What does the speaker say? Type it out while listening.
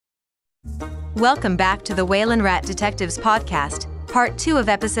Welcome back to the Whalen Rat Detectives podcast, part 2 of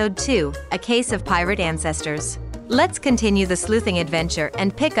episode 2, A Case of Pirate Ancestors. Let's continue the sleuthing adventure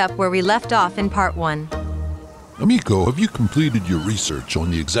and pick up where we left off in part 1. Amico, have you completed your research on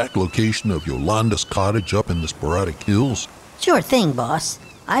the exact location of Yolanda's cottage up in the Sporadic Hills? Sure thing, boss.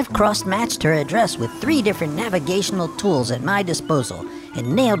 I've cross-matched her address with 3 different navigational tools at my disposal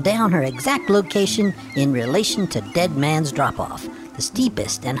and nailed down her exact location in relation to Dead Man's Drop-Off, the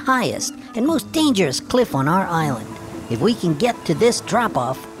steepest and highest and most dangerous cliff on our island. If we can get to this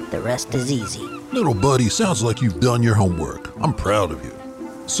drop-off, the rest is easy. Little buddy, sounds like you've done your homework. I'm proud of you.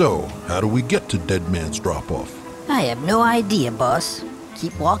 So, how do we get to Dead Man's Drop-Off? I have no idea, boss.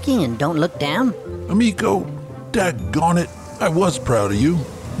 Keep walking and don't look down. Amico, daggone it, I was proud of you.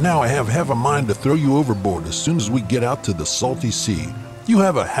 Now I have half a mind to throw you overboard as soon as we get out to the salty sea. You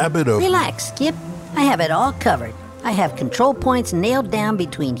have a habit of... Relax, Skip. I have it all covered. I have control points nailed down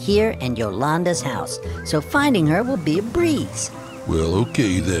between here and Yolanda's house, so finding her will be a breeze. Well,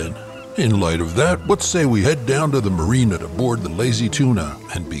 okay then. In light of that, what say we head down to the marina to board the Lazy Tuna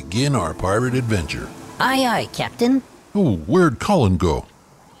and begin our pirate adventure? Aye, aye, Captain. Oh, where'd Colin go?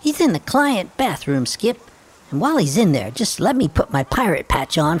 He's in the client bathroom, Skip. And while he's in there, just let me put my pirate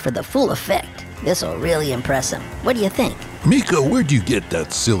patch on for the full effect. This'll really impress him. What do you think? Miko, where'd you get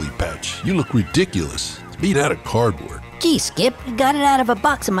that silly patch? You look ridiculous. It's made out of cardboard. Gee, Skip, I got it out of a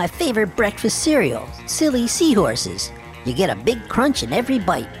box of my favorite breakfast cereal, Silly Seahorses. You get a big crunch in every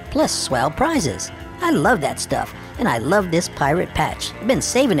bite, plus swell prizes. I love that stuff, and I love this pirate patch. I've been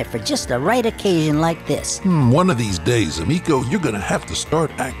saving it for just the right occasion like this. One of these days, Amico, you're gonna have to start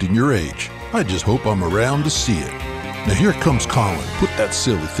acting your age. I just hope I'm around to see it. Now here comes Colin. Put that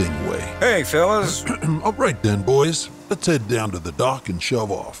silly thing away. Hey, fellas. All right then, boys. Let's head down to the dock and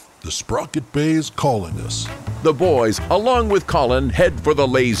shove off. The Sprocket Bay is calling us. The boys, along with Colin, head for the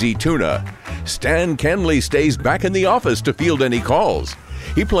Lazy Tuna. Stan Kenley stays back in the office to field any calls.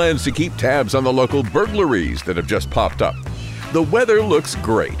 He plans to keep tabs on the local burglaries that have just popped up. The weather looks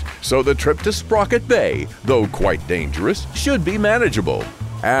great, so the trip to Sprocket Bay, though quite dangerous, should be manageable.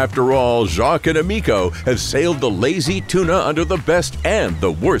 After all, Jacques and Amico have sailed the Lazy Tuna under the best and the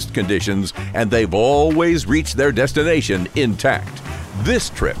worst conditions, and they've always reached their destination intact.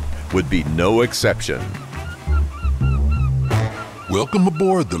 This trip would be no exception. Welcome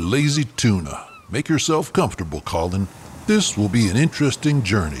aboard the Lazy Tuna. Make yourself comfortable, Colin. This will be an interesting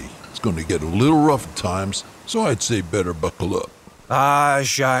journey. It's going to get a little rough at times, so I'd say better buckle up.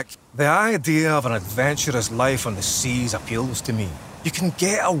 Jacques, the idea of an adventurous life on the seas appeals to me. You can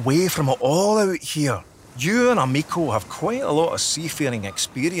get away from it all out here. You and Amico have quite a lot of seafaring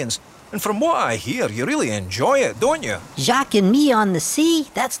experience, and from what I hear, you really enjoy it, don't you? Jacques and me on the sea,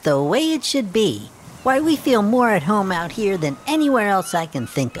 that's the way it should be. Why, we feel more at home out here than anywhere else I can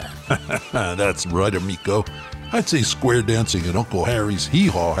think of. That's right, Amico. I'd say square dancing at Uncle Harry's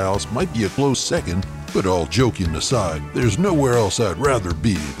hee-haw house might be a close second, but all joking aside, there's nowhere else I'd rather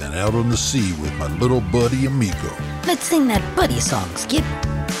be than out on the sea with my little buddy Amico. Let's sing that buddy song, Skip.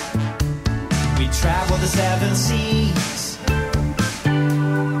 We travel the 7 seas,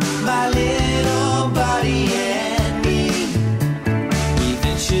 my little buddy and me. We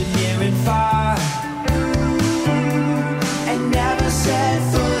ventured near and far, and never set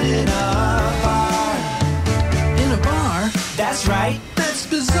foot in a bar. In a bar? That's right. That's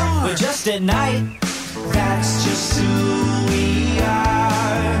bizarre. We're just at night. That's just who we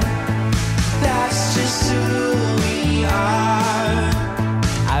are. That's just who we are.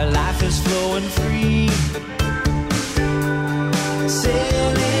 Our life is flowing free,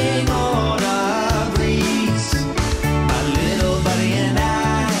 sailing on a breeze. My little buddy and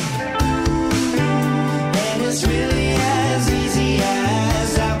I, and it's really as easy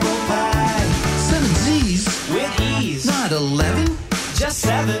as apple pie. 7 Z's? With ease. Not 11? Just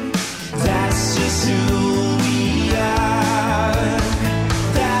 7. That's just who we are.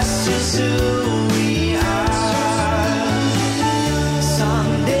 That's just who we are.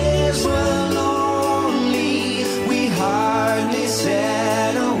 Some days we're lonely, we hardly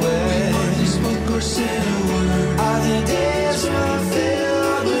said a word. Other days we're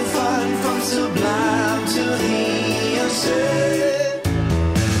filled with fun, from sublime to the absurd.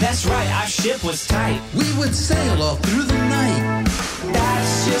 That's right, our ship was tight. We would sail all through the night.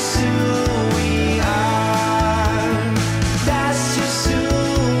 That's just who we are. That's just who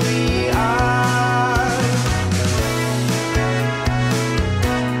we are.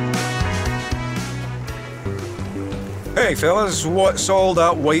 Hey, fellas, what's all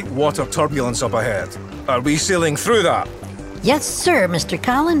that white water turbulence up ahead? Are we sailing through that? Yes, sir, Mr.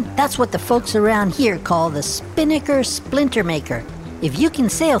 Colin. That's what the folks around here call the Spinnaker Splintermaker. If you can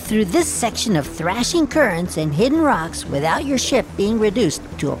sail through this section of thrashing currents and hidden rocks without your ship being reduced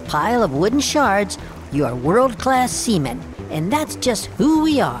to a pile of wooden shards, you are world-class seamen. And that's just who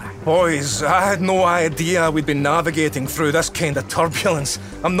we are. Boys, I had no idea we'd be navigating through this kind of turbulence.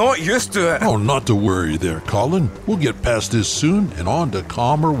 I'm not used to it. Oh, not to worry there, Colin. We'll get past this soon and on to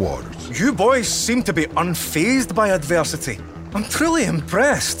calmer waters. You boys seem to be unfazed by adversity. I'm truly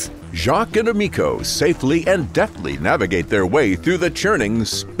impressed. Jacques and Amico safely and deftly navigate their way through the churning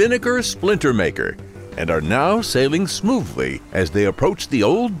Spinnaker Splintermaker and are now sailing smoothly as they approach the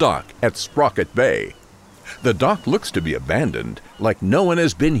old dock at Sprocket Bay. The dock looks to be abandoned, like no one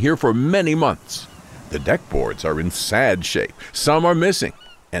has been here for many months. The deck boards are in sad shape, some are missing,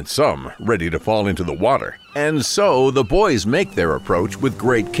 and some ready to fall into the water. And so the boys make their approach with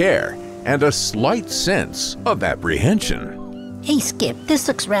great care and a slight sense of apprehension. Hey, Skip, this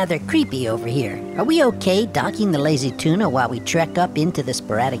looks rather creepy over here. Are we okay docking the Lazy Tuna while we trek up into the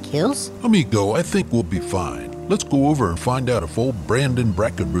sporadic hills? Amigo, I think we'll be fine. Let's go over and find out if old Brandon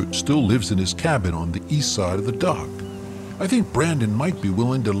Brackenroot still lives in his cabin on the east side of the dock. I think Brandon might be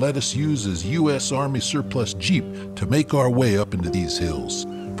willing to let us use his U.S. Army surplus Jeep to make our way up into these hills.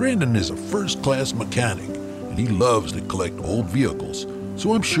 Brandon is a first-class mechanic, and he loves to collect old vehicles,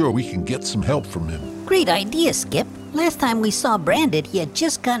 so I'm sure we can get some help from him. Great idea, Skip. Last time we saw Brandon, he had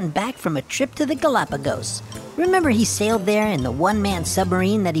just gotten back from a trip to the Galapagos. Remember he sailed there in the one-man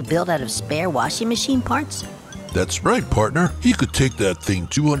submarine that he built out of spare washing machine parts? That's right, partner. He could take that thing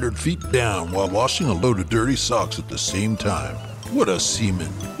 200 feet down while washing a load of dirty socks at the same time. What a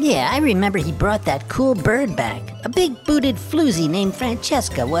seaman. Yeah, I remember he brought that cool bird back. A big-booted floozy named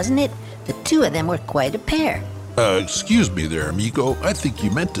Francesca, wasn't it? The two of them were quite a pair. Excuse me there, amigo. I think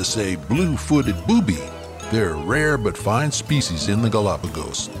you meant to say blue-footed booby. They're a rare but fine species in the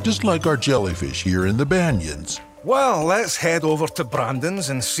Galapagos, just like our jellyfish here in the Banyans. Well, let's head over to Brandon's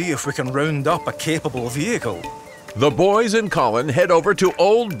and see if we can round up a capable vehicle. The boys and Colin head over to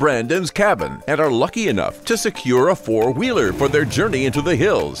old Brandon's cabin and are lucky enough to secure a four-wheeler for their journey into the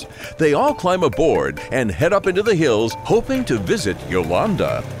hills. They all climb aboard and head up into the hills, hoping to visit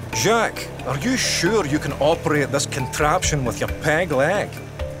Yolanda. Jacques, are you sure you can operate this contraption with your peg leg?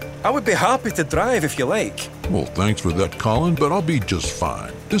 I would be happy to drive if you like. Well, thanks for that, Colin, but I'll be just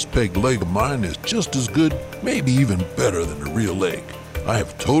fine. This peg leg of mine is just as good, maybe even better than a real leg. I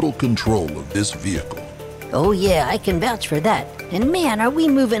have total control of this vehicle. Oh yeah, I can vouch for that. And man, are we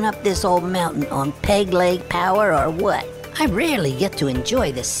moving up this old mountain on peg leg power or what? I rarely get to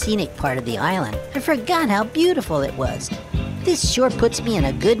enjoy the scenic part of the island. I forgot how beautiful it was. This sure puts me in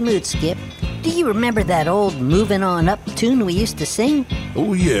a good mood, Skip. Do you remember that old Moving On Up tune we used to sing?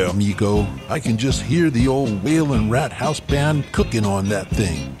 Oh yeah, amigo. I can just hear the old Whale and Rat House band cooking on that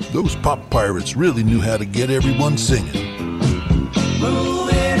thing. Those pop pirates really knew how to get everyone singing.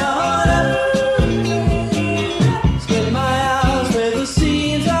 Moving on up, split my house where the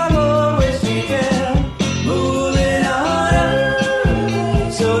seas are always speaking. Moving on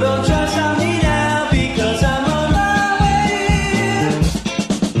up, so don't try to stop me now because I'm on my way.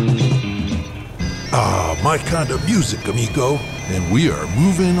 Ah, my kind of music, amigo. And we are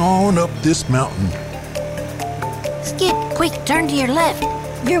moving on up this mountain. Skip, quick, turn to your left.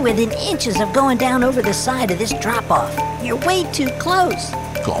 You're within inches of going down over the side of this drop-off. You're way too close.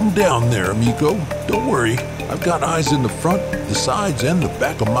 Calm down there, amigo. Don't worry. I've got eyes in the front, the sides, and the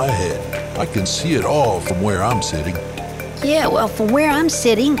back of my head. I can see it all from where I'm sitting. Yeah, well, from where I'm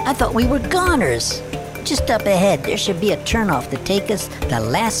sitting, I thought we were goners. Just up ahead, there should be a turnoff to take us the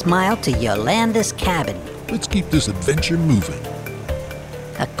last mile to Yolanda's cabin. Let's keep this adventure moving.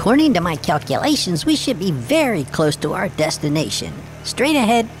 According to my calculations, we should be very close to our destination. Straight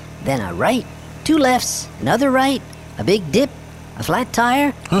ahead, then a right, two lefts, another right, a big dip, a flat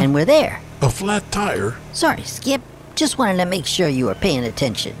tire, and we're there. A flat tire? Sorry, Skip. Just wanted to make sure you were paying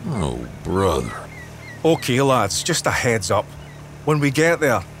attention. Oh, brother. Okay, lads, just a heads up. When we get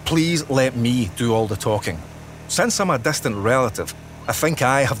there, please let me do all the talking. Since I'm a distant relative, I think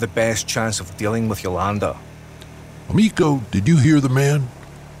I have the best chance of dealing with Yolanda. Amico, did you hear the man?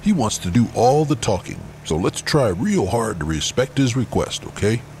 He wants to do all the talking, so let's try real hard to respect his request,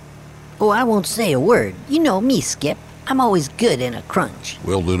 okay? Oh, I won't say a word. You know me, Skip. I'm always good in a crunch.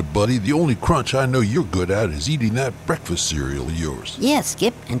 Well, little buddy, the only crunch I know you're good at is eating that breakfast cereal of yours. Yeah,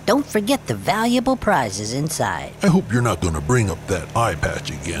 Skip, and don't forget the valuable prizes inside. I hope you're not going to bring up that eye patch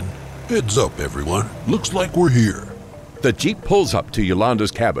again. Heads up, everyone. Looks like we're here. The Jeep pulls up to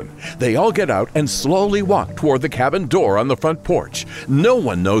Yolanda's cabin. They all get out and slowly walk toward the cabin door on the front porch. No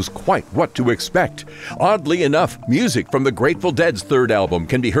one knows quite what to expect. Oddly enough, music from the Grateful Dead's third album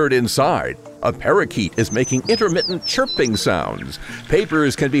can be heard inside. A parakeet is making intermittent chirping sounds.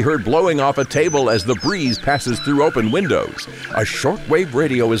 Papers can be heard blowing off a table as the breeze passes through open windows. A shortwave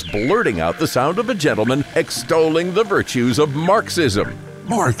radio is blurting out the sound of a gentleman extolling the virtues of Marxism.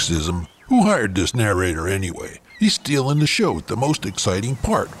 Marxism? Who hired this narrator anyway? He's stealing the show at the most exciting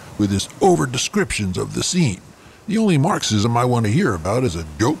part with his over-descriptions of the scene. The only Marxism I want to hear about is a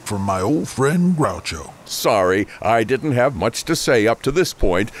joke from my old friend Groucho. Sorry, I didn't have much to say up to this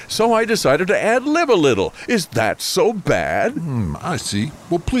point, so I decided to ad-lib a little. Is that so bad? I see.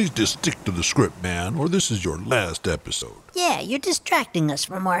 Well, please just stick to the script, man, or this is your last episode. Yeah, you're distracting us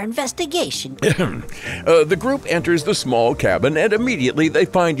from our investigation. The group enters the small cabin, and immediately they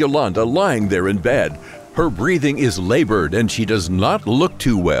find Yolanda lying there in bed. Her breathing is labored, and she does not look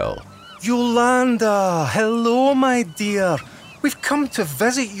too well. Yolanda, hello, my dear. We've come to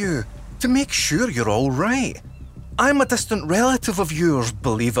visit you, to make sure you're all right. I'm a distant relative of yours,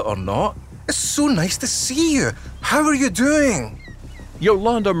 believe it or not. It's so nice to see you. How are you doing?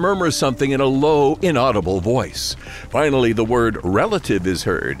 Yolanda murmurs something in a low, inaudible voice. Finally, the word relative is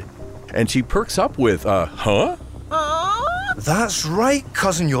heard, and she perks up with a huh? That's right,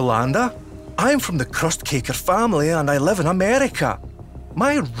 cousin Yolanda. I'm from the Crustcaker family and I live in America.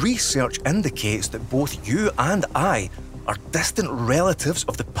 My research indicates that both you and I are distant relatives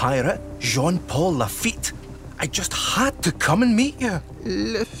of the pirate Jean-Paul Lafitte. I just had to come and meet you.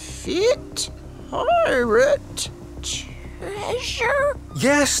 Lafitte? Pirate? Treasure?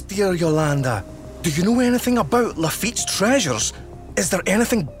 Yes, dear Yolanda. Do you know anything about Lafitte's treasures? Is there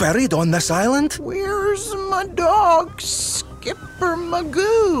anything buried on this island? Where's my dog, Skipper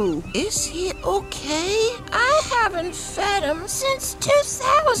Magoo? Is he okay? I haven't fed him since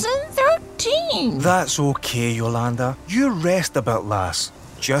 2013. That's okay, Yolanda. You rest a bit, lass.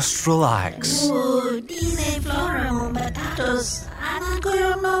 Just relax.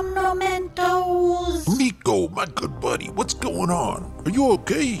 Miko, my good buddy, what's going on? Are you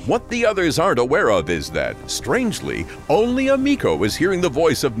okay? What the others aren't aware of is that, strangely, only Amiko is hearing the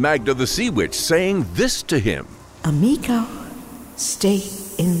voice of Magda the Sea Witch saying this to him. Amiko, stay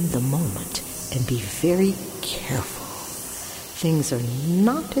in the moment and be very careful. Things are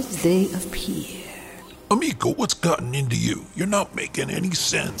not as they appear. Amiko, what's gotten into you? You're not making any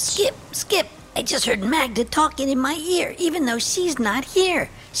sense. Skip. I just heard Magda talking in my ear, even though she's not here.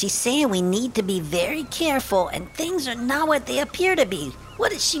 She's saying we need to be very careful and things are not what they appear to be.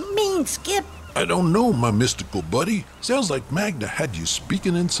 What does she mean, Skip? I don't know, my mystical buddy. Sounds like Magda had you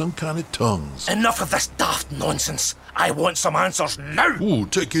speaking in some kind of tongues. Enough of this daft nonsense. I want some answers now. Ooh,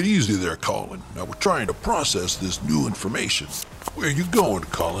 take it easy there, Colin. Now we're trying to process this new information. Where are you going,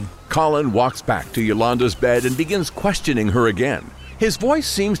 Colin? Colin walks back to Yolanda's bed and begins questioning her again. His voice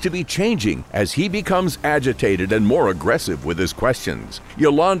seems to be changing as he becomes agitated and more aggressive with his questions.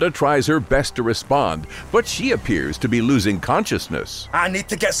 Yolanda tries her best to respond, but she appears to be losing consciousness. I need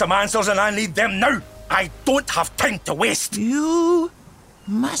to get some answers and I need them now. I don't have time to waste. You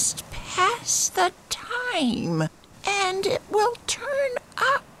must pass the time, and it will turn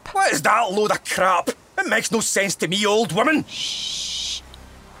up. What is that load of crap? It makes no sense to me, old woman. Shh.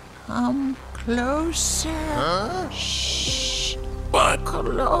 Come closer. Shh. What?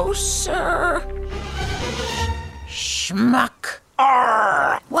 Closer. Schmuck.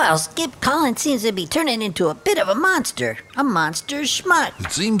 Well, Skip, Colin seems to be turning into a bit of a monster. A monster schmuck.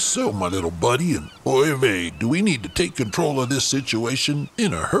 It seems so, my little buddy, and oy vey, do we need to take control of this situation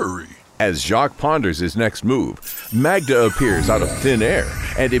in a hurry. As Jacques ponders his next move, Magda appears out of thin air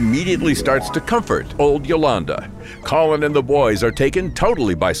and immediately starts to comfort old Yolanda. Colin and the boys are taken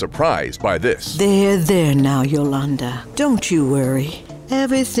totally by surprise by this. There now, Yolanda. Don't you worry.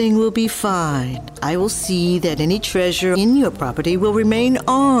 Everything will be fine. I will see that any treasure in your property will remain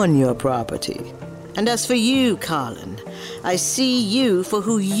on your property. And as for you, Colin, I see you for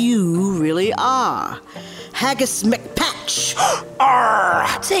who you really are. Haggis McPatch.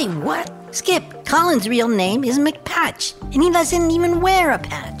 Say what? Skip, Colin's real name is McPatch, and he doesn't even wear a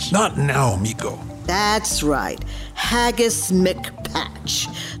patch. Not now, Miko. That's right. Haggis McPatch,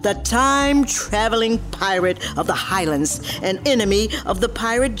 the time-traveling pirate of the Highlands, an enemy of the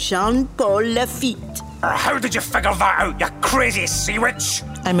pirate Jean-Paul Lafitte. How did you figure that out, you crazy sea witch?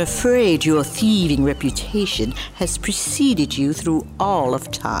 I'm afraid your thieving reputation has preceded you through all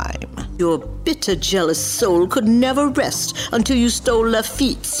of time. Your bitter, jealous soul could never rest until you stole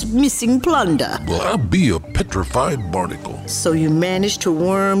Lafitte's missing plunder. Well, I'll be a petrified barnacle. So you managed to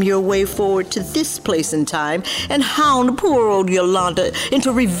worm your way forward to this place in time and hound poor old Yolanda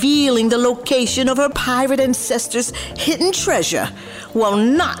into revealing the location of her pirate ancestors' hidden treasure. Well,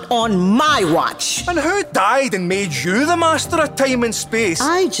 not on my watch. And who died and made you the master of time and space?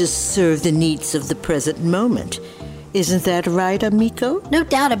 I just serve the needs of the present moment. Isn't that right, amico? No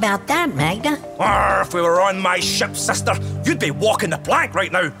doubt about that, Magda. If we were on my ship, sister, you'd be walking the plank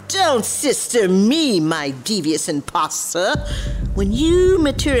right now. Don't sister me, my devious imposter. When you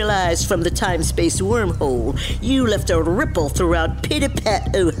materialized from the time-space wormhole, you left a ripple throughout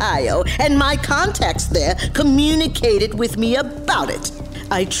Pitty-Pat, Ohio, and my contacts there communicated with me about it.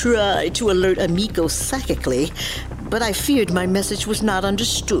 I tried to alert Amico psychically, but I feared my message was not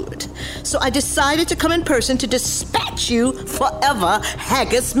understood. So I decided to come in person to dispatch you forever,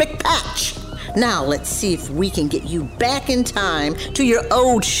 Haggis McPatch. Now let's see if we can get you back in time to your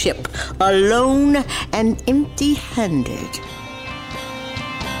old ship, alone and empty-handed.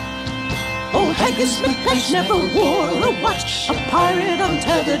 Oh, Haggis McPatch never wore a watch, a pirate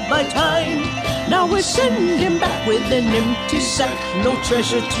untethered by time. Now we send him back with an empty sack, no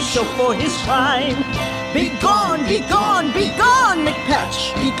treasure to show for his crime. Be gone, be gone, be gone,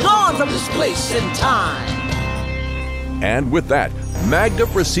 McPatch! Be gone from this place and time! And with that, Magda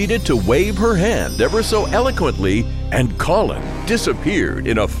proceeded to wave her hand ever so eloquently, and Colin disappeared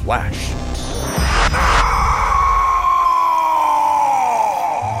in a flash.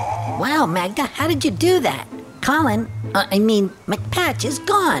 Wow, Magda, how did you do that? McPatch is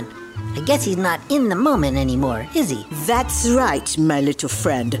gone. I guess he's not in the moment anymore, is he? That's right, my little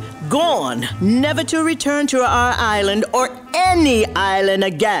friend. Gone, never to return to our island or any island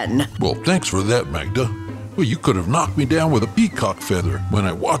again. Well, thanks for that, Magda. Well, you could have knocked me down with a peacock feather when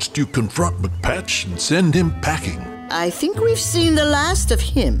I watched you confront McPatch and send him packing. I think we've seen the last of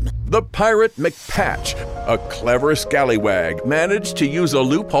him. The pirate McPatch, a clever scallywag, managed to use a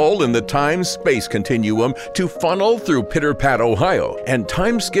loophole in the time-space continuum to funnel through Pitty-Pat, Ohio, and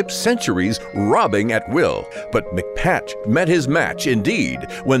time-skip centuries, robbing at will. But McPatch met his match indeed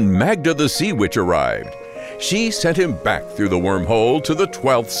when Magda the Sea Witch arrived. She sent him back through the wormhole to the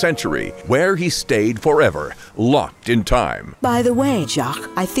 12th century, where he stayed forever, locked in time. By the way, Jock,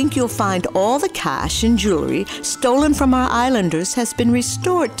 I think you'll find all the cash and jewelry stolen from our islanders has been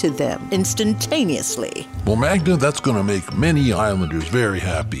restored to them instantaneously. Well, Magda, that's going to make many islanders very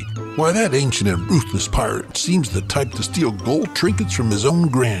happy. Why, that ancient and ruthless pirate seems the type to steal gold trinkets from his own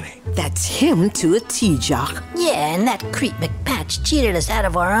granny. That's him to a T, Jock. Yeah, and that creep McPatch cheated us out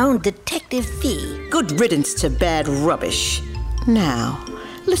of our own detective fee. Good riddance to bad rubbish. Now,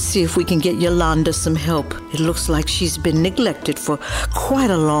 let's see if we can get Yolanda some help. It looks like she's been neglected for quite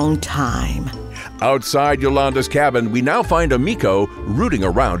a long time. Outside Yolanda's cabin, we now find Amico rooting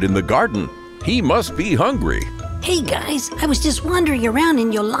around in the garden. He must be hungry. Hey guys, I was just wandering around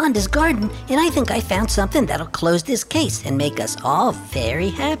in Yolanda's garden, and I think I found something that'll close this case and make us all very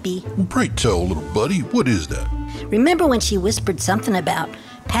happy. Pray tell, little buddy, what is that? Remember when she whispered something about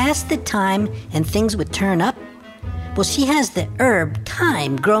past the time and things would turn up? Well, she has the herb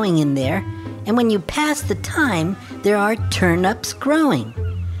thyme growing in there, and when you pass the time, there are turnips growing.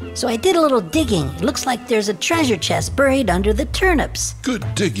 So I did a little digging. It looks like there's a treasure chest buried under the turnips. Good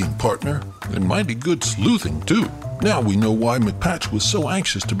digging, partner, and mighty good sleuthing, too. Now we know why McPatch was so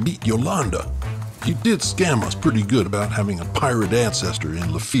anxious to meet Yolanda. He did scam us pretty good about having a pirate ancestor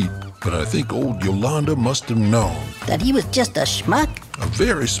in Lafitte, but I think old Yolanda must have known. That he was just a schmuck? A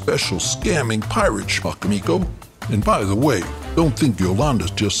very special scamming pirate schmuck, Amico. And by the way, don't think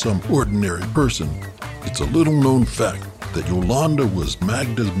Yolanda's just some ordinary person. It's a little-known fact that Yolanda was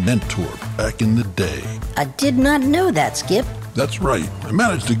Magda's mentor back in the day. I did not know that, Skip. That's right. I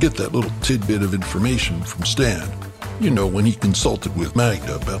managed to get that little tidbit of information from Stan. You know, when he consulted with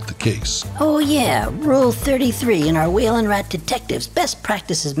Magda about the case. Oh yeah, Rule 33 in our Whale and Rat Detectives Best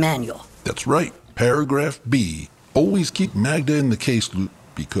Practices Manual. That's right. Paragraph B. Always keep Magda in the case loop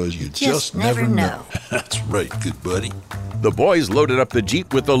because you just never know. That's right, good buddy. The boys loaded up the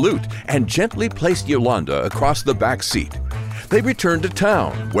Jeep with the loot and gently placed Yolanda across the back seat. They returned to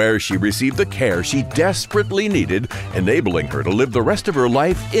town, where she received the care she desperately needed, enabling her to live the rest of her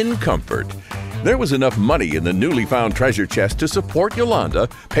life in comfort. There was enough money in the newly found treasure chest to support Yolanda,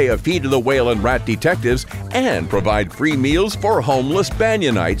 pay a fee to the Whale and Rat Detectives, and provide free meals for homeless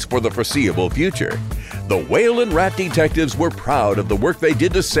Banyanites for the foreseeable future. The Whale and Rat Detectives were proud of the work they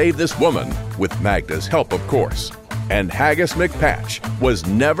did to save this woman, with Magda's help, of course. And Haggis McPatch was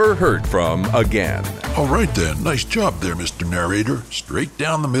never heard from again. All right then, nice job there, Mr. Narrator. Straight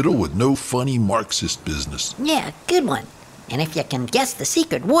down the middle with no funny Marxist business. Yeah, good one. And if you can guess the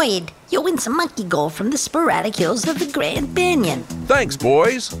secret word, you'll win some monkey gold from the sporadic hills of the Grand Banyan. Thanks,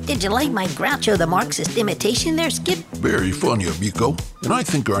 boys. Did you like my Groucho the Marxist imitation there, Skip? Very funny, Amico. And I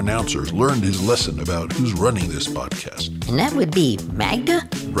think our announcer's learned his lesson about who's running this podcast. And that would be Magda?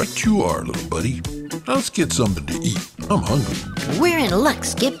 Right you are, little buddy. Now let's get something to eat. I'm hungry. We're in luck,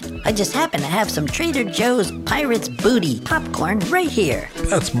 Skip. I just happen to have some Trader Joe's Pirate's Booty popcorn right here.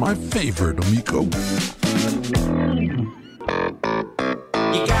 That's my favorite, amigo. You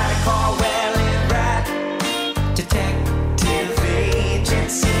gotta call Wayland Rat Detective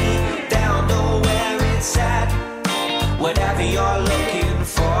Agency. They'll know where it's at. Whatever you're looking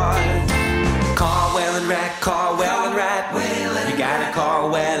for. Call Wayland Rat, call Wayland Rat. You gotta call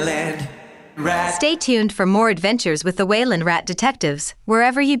Wayland Rat. Stay tuned for more adventures with the Wayland Rat Detectives,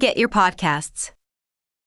 wherever you get your podcasts.